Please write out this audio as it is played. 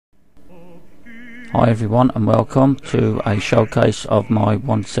Hi everyone, and welcome to a showcase of my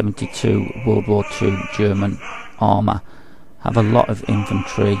 172 World War II German armour. Have a lot of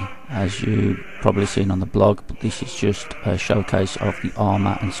infantry, as you probably seen on the blog, but this is just a showcase of the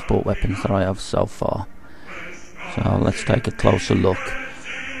armour and sport weapons that I have so far. So let's take a closer look.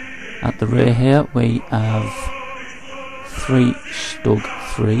 At the rear here we have 3 Stug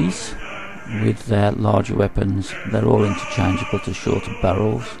 3s with their larger weapons. They're all interchangeable to shorter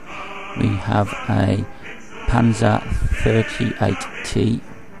barrels. We have a Panzer 38T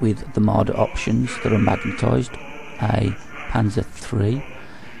with the Marder options that are magnetised, a Panzer 3,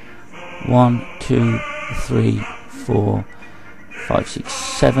 1, 2, 3, 4, 5, 6,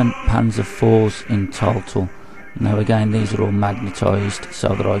 7 Panzer 4s in total. Now again, these are all magnetised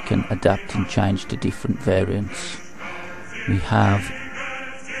so that I can adapt and change to different variants. We have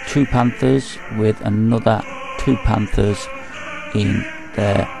 2 Panthers with another 2 Panthers in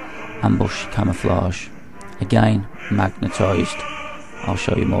their ambush camouflage, again magnetised. I'll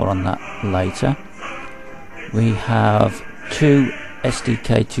show you more on that later. We have 2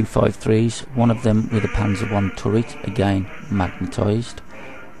 SDK 253s, one of them with a Panzer 1 turret, again magnetised.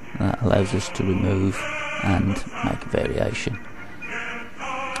 That allows us to remove and make a variation.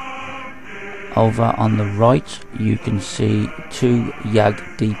 Over on the right you can see 2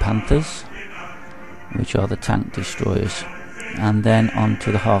 Jag-D Panthers, which are the tank destroyers. And then on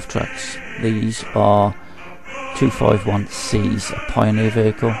to the half tracks. These are 251Cs, a pioneer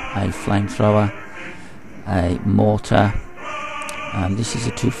vehicle, a flamethrower, a mortar, and this is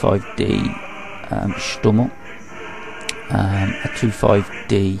a 25D Stummel, a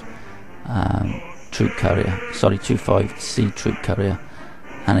 25D troop carrier, 25C troop carrier,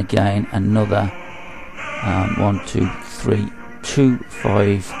 and again another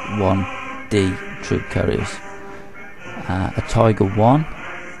 251D troop carriers. A Tiger 1.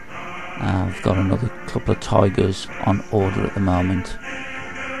 I've got another couple of Tigers on order at the moment.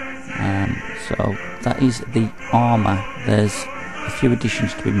 So that is the armour. There's a few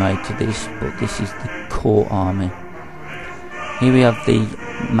additions to be made to this, but this is the core army. Here we have the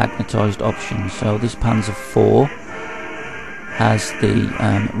magnetised options. So this Panzer 4 has the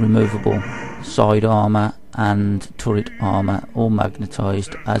removable side armour and turret armour all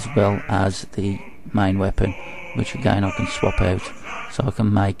magnetised, as well as the main weapon, which again I can swap out, so I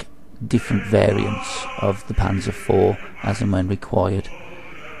can make different variants of the Panzer 4 as and when required.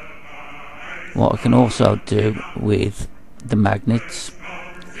 What I can also do with the magnets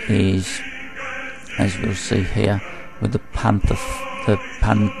is, as we'll see here, with the Panther,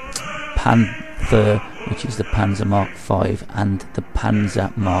 which is the Panzer Mark 5 and the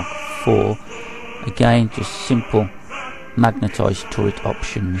Panzer Mark 4, again just simple magnetised turret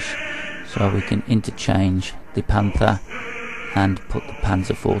options, so we can interchange the Panther and put the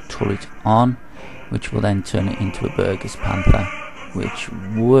Panzer 4 turret on, which will then turn it into a Burgess Panther, which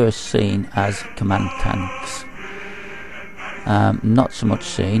were seen as command tanks. Not so much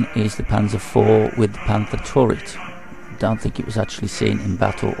seen is the Panzer 4 with the Panther turret. Don't think it was actually seen in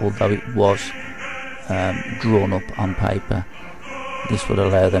battle, although it was drawn up on paper. This would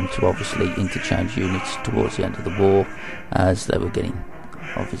allow them to obviously interchange units towards the end of the war, as they were getting,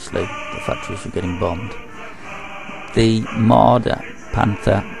 obviously the factories were getting bombed. The Marder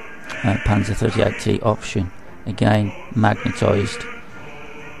Panther Panzer 38T option, again magnetised,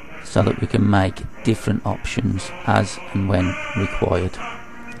 so that we can make different options as and when required.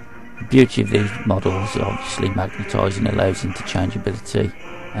 The beauty of these models is obviously magnetising allows interchangeability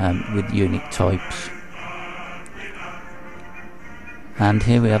with unit types. And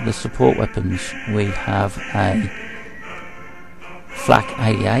here we have the support weapons. We have a Flak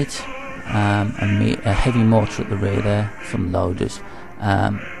 88, a heavy mortar at the rear there, some loaders,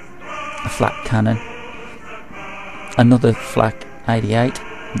 a flak cannon, another Flak 88,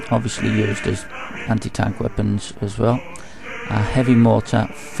 obviously used as anti-tank weapons as well, a heavy mortar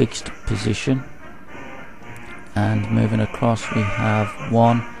fixed position, and moving across we have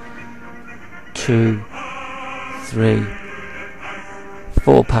 1, 2, 3,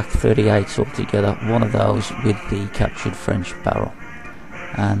 4 Pak 38s altogether, one of those with the captured French barrel,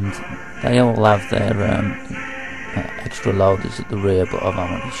 and they all have their extra loaders at the rear, but I'm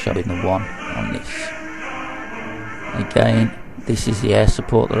only showing the one on this. Again, this is the air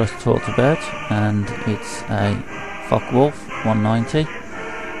support that I talked about, and it's a Focke-Wulf 190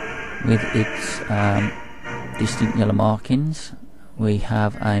 with its distinct yellow markings. We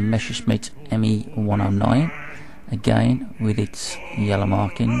have a Messerschmitt ME 109, again with its yellow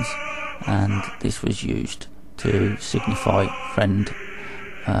markings, and this was used to signify friend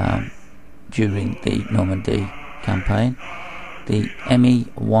during the Normandy campaign. The ME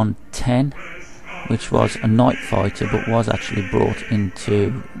 110 which was a night fighter but was actually brought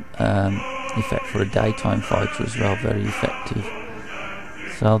into effect for a daytime fighter as well, very effective.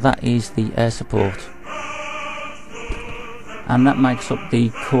 So that is the air support, and that makes up the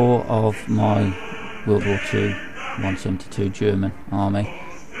core of my World War II 172 German army,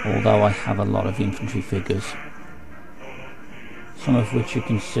 although I have a lot of infantry figures, some of which you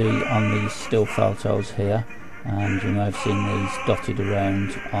can see on these still photos here, and you may have seen these dotted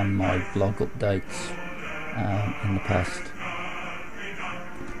around on my blog updates in the past.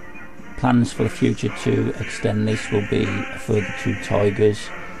 Plans for the future to extend this will be a further 2 Tigers,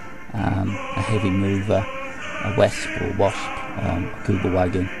 a heavy mover, a Wesp or Wasp, a Cougar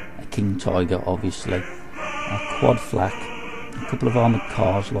wagon, a King Tiger obviously, a quad flak, a couple of armoured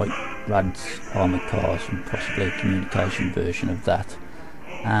cars like Brad's armoured cars and possibly a communication version of that,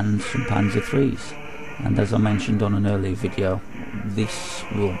 and some Panzer IIIs. And as I mentioned on an earlier video, this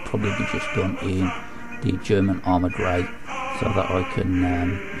will probably be just done in the German armoured grey, so that I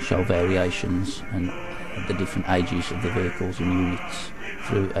can show variations and the different ages of the vehicles and units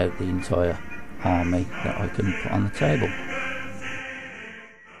throughout the entire army that I can put on the table.